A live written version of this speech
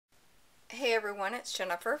Hey everyone, it's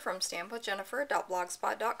Jennifer from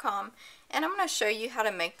stampwithjennifer.blogspot.com, and I'm going to show you how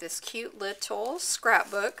to make this cute little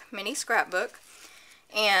scrapbook, mini scrapbook.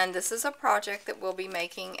 And this is a project that we'll be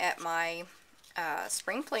making at my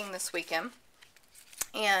spring fling this weekend.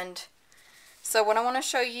 And so what I want to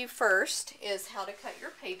show you first is how to cut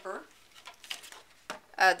your paper.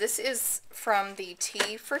 This is from the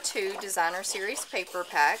T for 2 Designer Series paper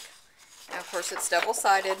pack. And of course it's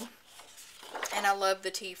double-sided. And I love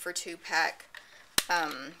the T for 2 pack.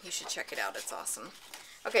 You should check it out. It's awesome.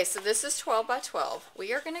 Okay, so this is 12 by 12.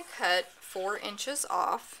 We are going to cut 4 inches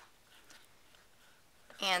off.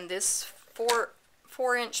 And this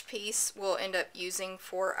 4-inch piece we'll end up using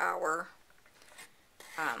for our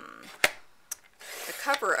the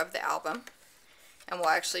cover of the album. And we'll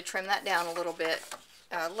actually trim that down a little bit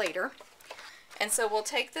later. And so we'll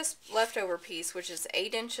take this leftover piece, which is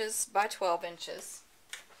 8 inches by 12 inches.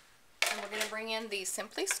 And we're going to bring in the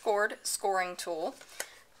Simply Scored scoring tool.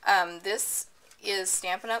 This is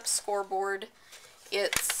Stampin' Up scoreboard.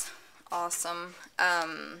 It's awesome.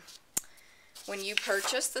 When you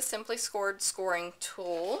purchase the Simply Scored scoring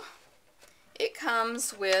tool, it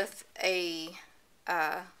comes with a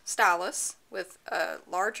stylus with a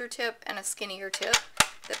larger tip and a skinnier tip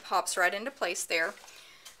that pops right into place there.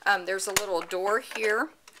 There's a little door here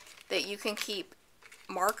that you can keep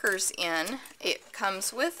markers in. It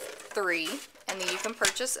comes with 3, and then you can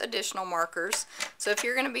purchase additional markers. So if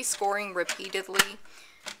you're going to be scoring repeatedly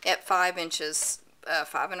at 5 inches,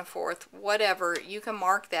 5 1/4, whatever, you can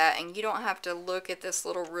mark that and you don't have to look at this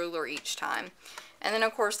little ruler each time. And then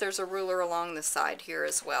of course there's a ruler along the side here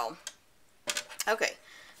as well. Okay,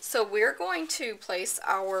 so we're going to place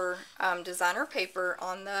our designer paper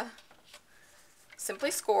on the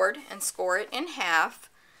Simply Scored and score it in half.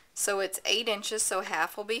 So it's 8 inches, so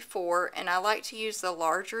half will be 4, and I like to use the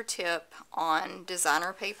larger tip on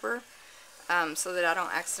designer paper so that I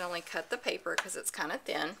don't accidentally cut the paper because it's kind of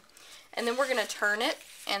thin. And then we're going to turn it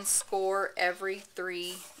and score every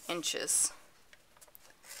 3 inches.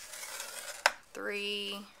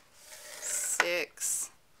 3, 6,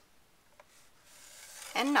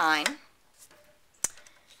 and 9.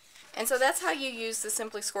 And so that's how you use the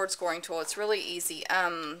Simply Scored scoring tool. It's really easy.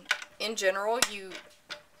 In general, you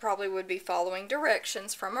probably would be following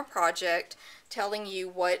directions from a project telling you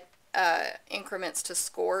what increments to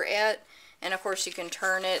score at, and of course you can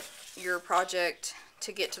turn your project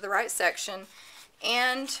to get to the right section,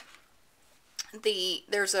 and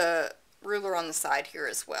there's a ruler on the side here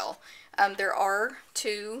as well. There are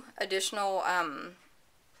 2 additional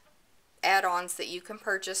add-ons that you can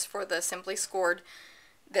purchase for the Simply Scored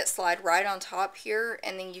that slide right on top here,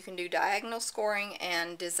 and then you can do diagonal scoring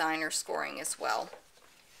and designer scoring as well.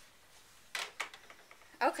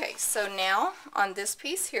 Okay, so now on this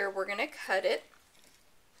piece here, we're going to cut it.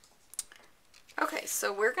 Okay,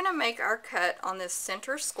 so we're going to make our cut on this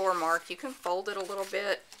center score mark. You can fold it a little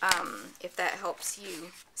bit if that helps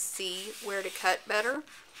you see where to cut better.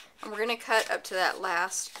 And we're going to cut up to that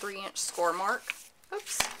last 3-inch score mark.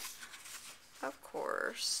 Oops. Of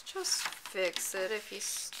course, just fix it if you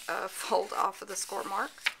fold off of the score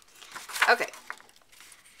mark. Okay,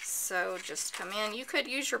 so just come in. You could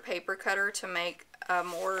use your paper cutter to make a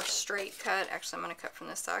more straight cut. Actually, I'm going to cut from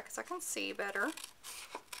this side because I can see better.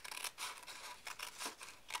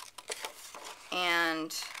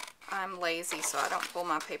 And I'm lazy, so I don't pull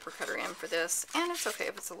my paper cutter in for this. And it's okay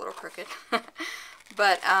if it's a little crooked.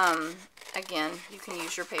 But, again, you can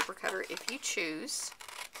use your paper cutter if you choose.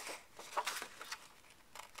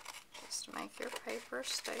 Just to make your paper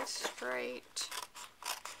stay straight.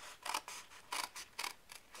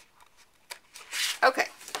 Okay.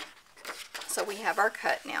 So we have our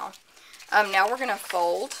cut now. Now we're going to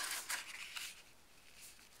fold.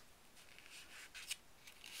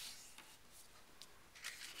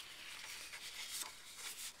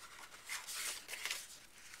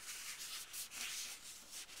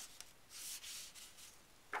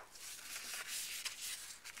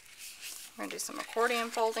 I'm going to do some accordion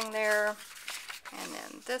folding there, and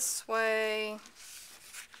then this way.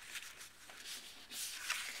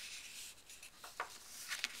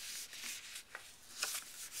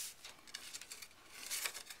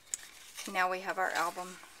 Now we have our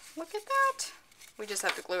album. Look at that. We just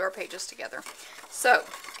have to glue our pages together. So,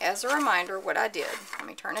 as a reminder, what I did, let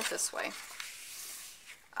me turn it this way.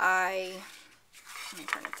 Let me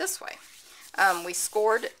turn it this way. We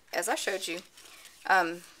scored, as I showed you,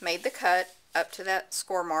 made the cut up to that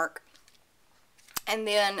score mark. And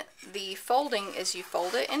then the folding is you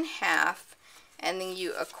fold it in half, and then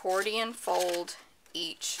you accordion fold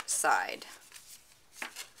each side.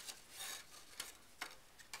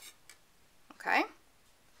 Okay?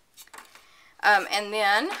 And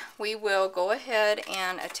then we will go ahead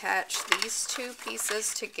and attach these two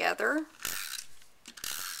pieces together.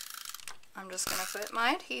 I'm just going to put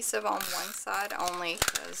my adhesive on one side only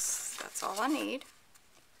because that's all I need.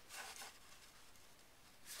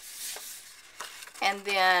 And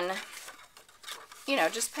then, you know,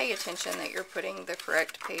 just pay attention that you're putting the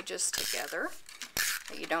correct pages together,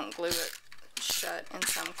 that you don't glue it shut in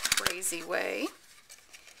some crazy way.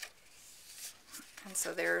 And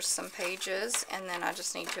so there's some pages, and then I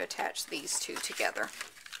just need to attach these two together.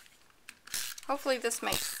 Hopefully this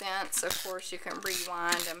makes sense. Of course, you can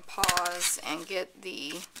rewind and pause and get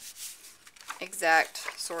the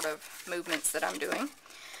exact sort of movements that I'm doing.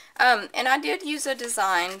 And I did use a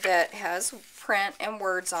design that has print and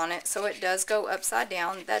words on it, so it does go upside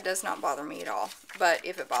down. That does not bother me at all. But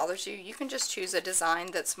if it bothers you, you can just choose a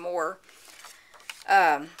design that's more,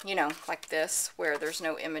 you know, like this, where there's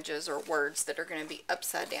no images or words that are going to be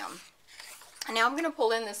upside down. And now I'm going to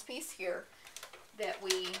pull in this piece here that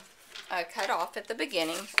we cut off at the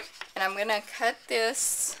beginning, and I'm going to cut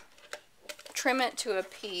this, trim it to a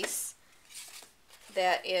piece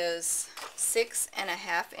that is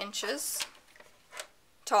 6.5 inches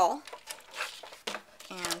tall.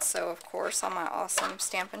 And so, of course, on my awesome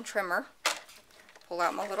Stampin' trimmer, pull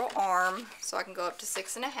out my little arm so I can go up to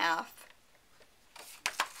 6.5.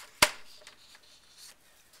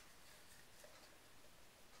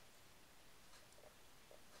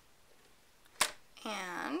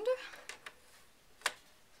 And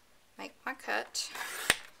make my cut.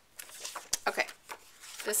 Okay,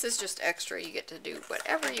 this is just extra. You get to do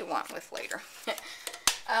whatever you want with later.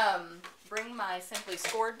 Bring my Simply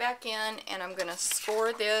Scored back in, and I'm going to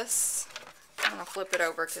score this. I'm going to flip it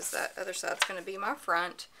over because that other side's going to be my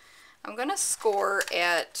front. I'm going to score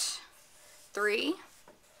at 3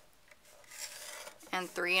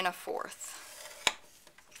 3 1/4.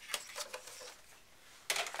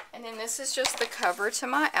 And then this is just the cover to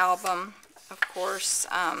my album. Of course,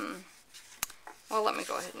 well, let me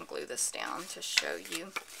go ahead and glue this down to show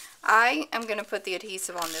you. I am going to put the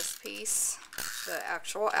adhesive on this piece, the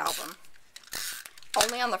actual album,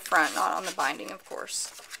 only on the front, not on the binding, of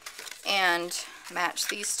course, and match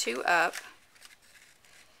these two up.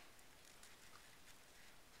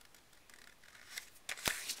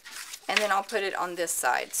 And then I'll put it on this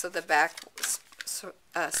side, so the back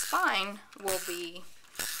spine will be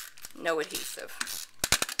no adhesive.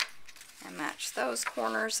 And match those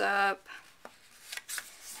corners up.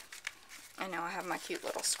 And now I have my cute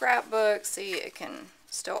little scrapbook. See, it can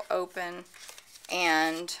still open.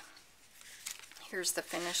 And here's the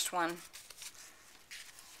finished one.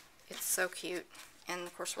 It's so cute. And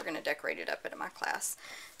of course we're going to decorate it up at my class.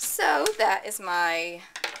 So that is my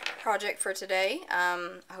project for today.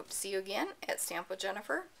 I hope to see you again at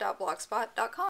stampwithjennifer.blogspot.com.